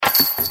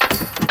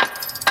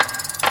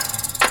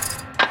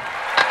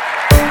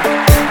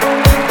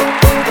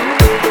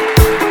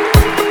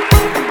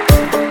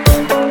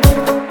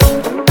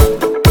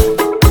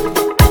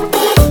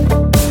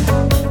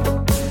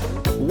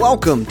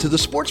Welcome to the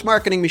Sports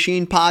Marketing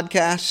Machine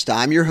podcast.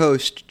 I'm your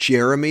host,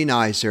 Jeremy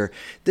Neiser.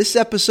 This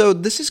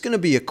episode, this is going to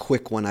be a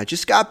quick one. I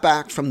just got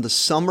back from the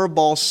Summer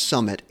Ball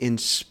Summit in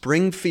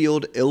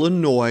Springfield,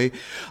 Illinois.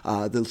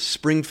 The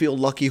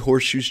Springfield Lucky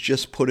Horseshoes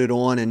just put it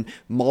on, and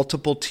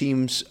multiple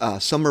teams,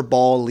 Summer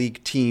Ball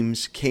League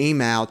teams, came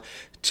out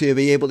to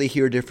be able to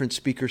hear different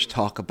speakers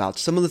talk about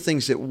some of the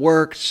things that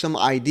worked, some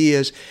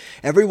ideas.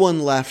 Everyone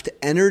left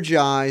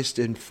energized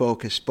and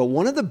focused. But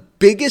one of the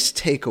biggest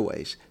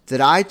takeaways that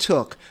I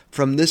took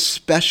from this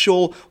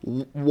special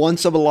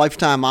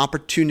once-of-a-lifetime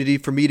opportunity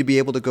for me to be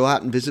able to go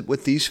out and visit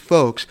with these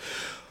folks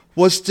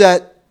was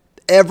that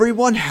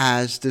everyone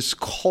has this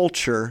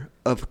culture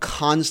of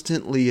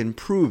constantly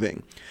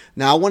improving.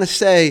 Now, I want to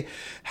say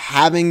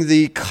having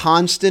the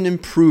constant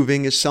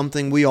improving is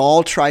something we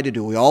all try to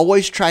do. We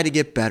always try to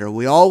get better.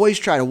 We always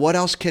try to, what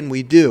else can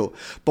we do?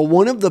 But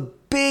one of the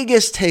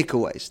biggest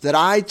takeaways that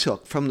I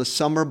took from the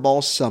Summer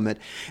Ball Summit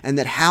and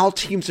that how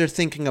teams are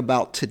thinking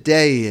about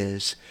today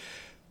is,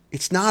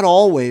 it's not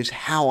always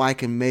how I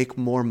can make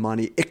more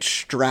money,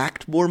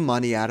 extract more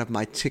money out of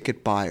my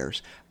ticket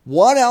buyers.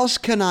 What else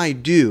can I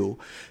do,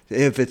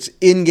 if it's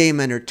in-game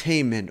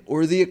entertainment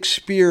or the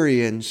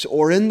experience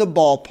or in the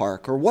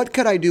ballpark, or what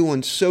could I do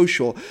on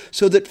social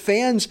so that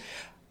fans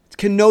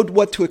can know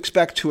what to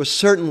expect to a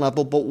certain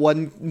level, but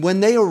when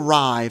they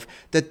arrive,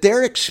 that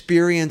their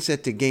experience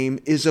at the game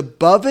is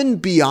above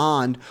and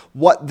beyond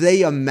what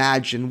they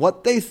imagined,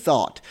 what they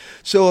thought.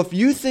 So if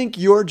you think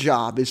your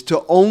job is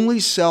to only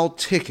sell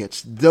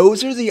tickets,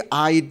 those are the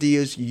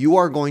ideas you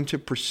are going to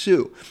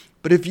pursue.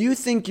 But if you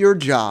think your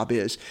job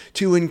is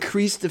to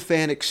increase the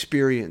fan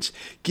experience,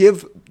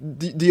 give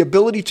the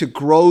ability to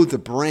grow the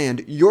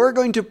brand, you're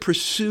going to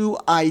pursue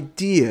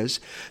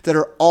ideas that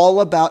are all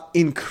about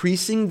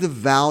increasing the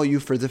value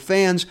for the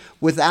fans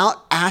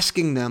without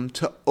asking them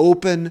to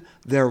open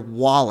their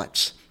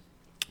wallets.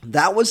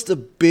 That was the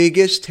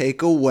biggest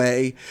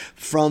takeaway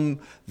from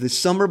the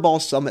Summer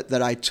Ball Summit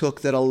that I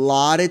took, that a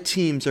lot of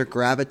teams are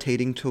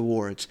gravitating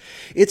towards.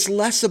 It's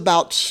less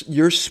about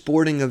your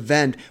sporting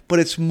event, but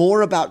it's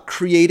more about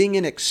creating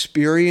an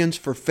experience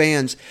for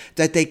fans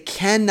that they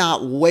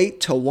cannot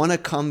wait to want to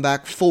come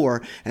back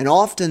for, and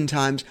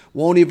oftentimes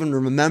won't even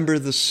remember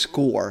the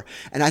score.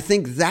 And I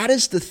think that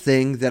is the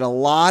thing that a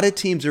lot of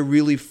teams are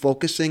really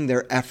focusing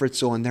their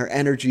efforts on, their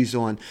energies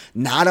on,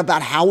 not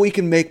about how we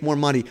can make more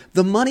money.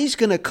 The money's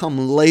going to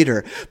come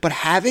later, but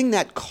having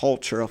that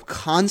culture of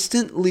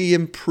constantly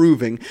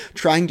improving,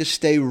 trying to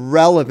stay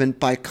relevant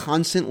by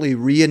constantly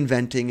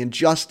reinventing,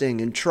 adjusting,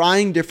 and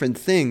trying different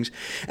things,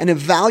 and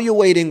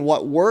evaluating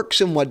what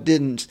works and what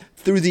didn't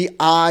through the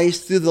eyes,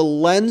 through the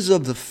lens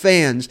of the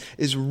fans,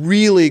 is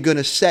really going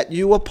to set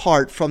you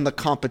apart from the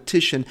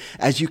competition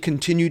as you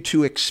continue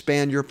to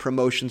expand your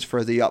promotions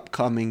for the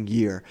upcoming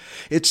year.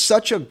 It's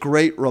such a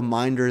great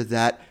reminder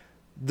that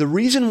the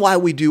reason why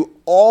we do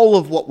all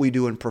of what we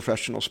do in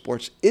professional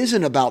sports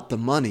isn't about the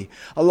money.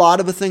 A lot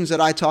of the things that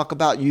I talk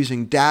about,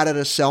 using data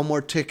to sell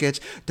more tickets,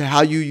 to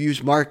how you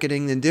use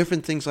marketing and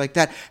different things like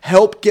that,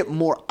 help get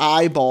more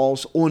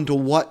eyeballs onto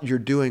what you're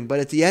doing. But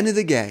at the end of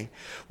the day,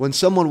 when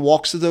someone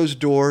walks through those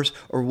doors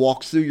or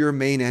walks through your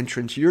main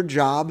entrance, your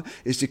job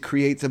is to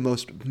create the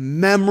most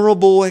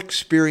memorable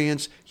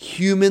experience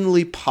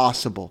humanly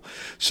possible.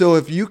 So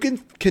if you can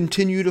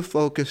continue to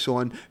focus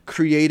on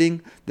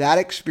creating that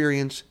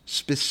experience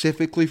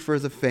specifically for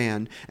the fan,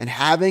 and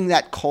having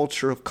that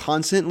culture of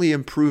constantly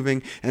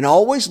improving and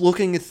always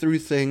looking through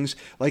things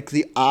like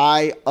the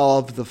eye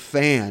of the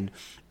fan.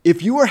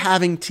 If you were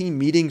having team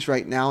meetings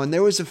right now and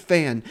there was a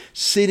fan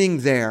sitting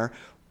there,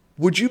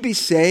 would you be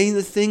saying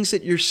the things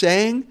that you're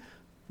saying?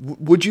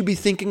 Would you be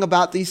thinking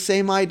about these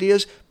same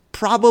ideas?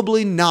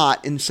 Probably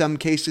not in some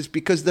cases,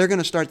 because they're going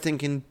to start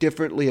thinking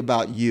differently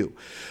about you.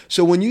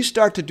 So when you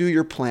start to do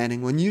your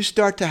planning, when you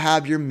start to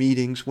have your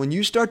meetings, when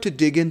you start to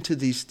dig into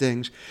these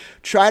things,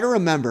 try to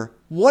remember,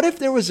 what if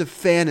there was a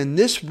fan in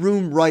this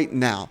room right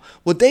now?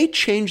 Would they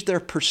change their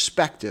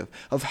perspective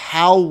of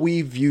how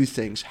we view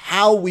things,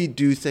 how we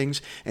do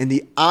things, and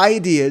the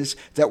ideas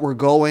that we're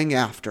going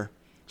after?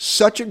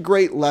 Such a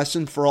great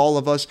lesson for all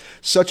of us,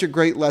 such a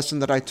great lesson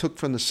that I took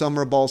from the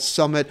Summer Ball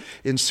Summit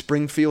in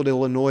Springfield,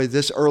 Illinois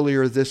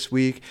earlier this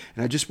week.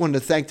 And I just wanted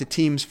to thank the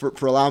teams for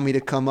allowing me to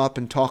come up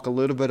and talk a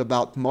little bit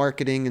about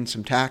marketing and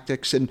some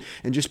tactics, and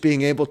just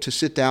being able to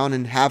sit down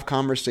and have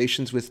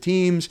conversations with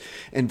teams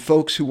and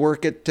folks who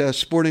work at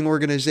sporting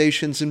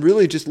organizations, and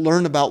really just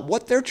learn about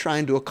what they're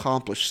trying to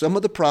accomplish, some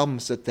of the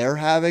problems that they're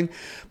having.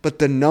 But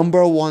the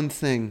number one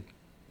thing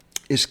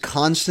is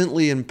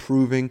constantly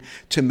improving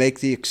to make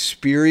the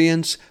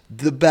experience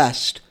the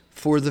best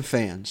for the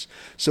fans.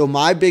 So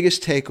my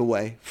biggest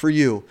takeaway for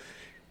you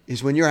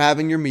is, when you're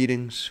having your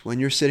meetings, when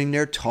you're sitting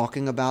there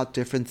talking about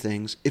different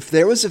things, if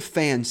there was a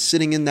fan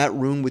sitting in that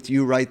room with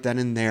you right then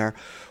and there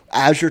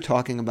as you're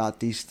talking about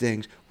these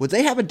things, would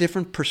they have a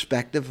different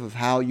perspective of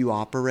how you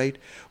operate?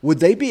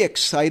 Would they be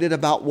excited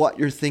about what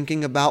you're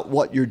thinking about,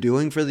 what you're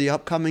doing for the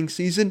upcoming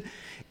season?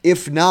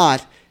 If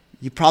not,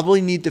 you probably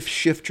need to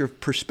shift your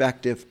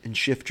perspective and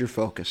shift your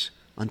focus.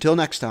 Until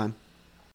next time.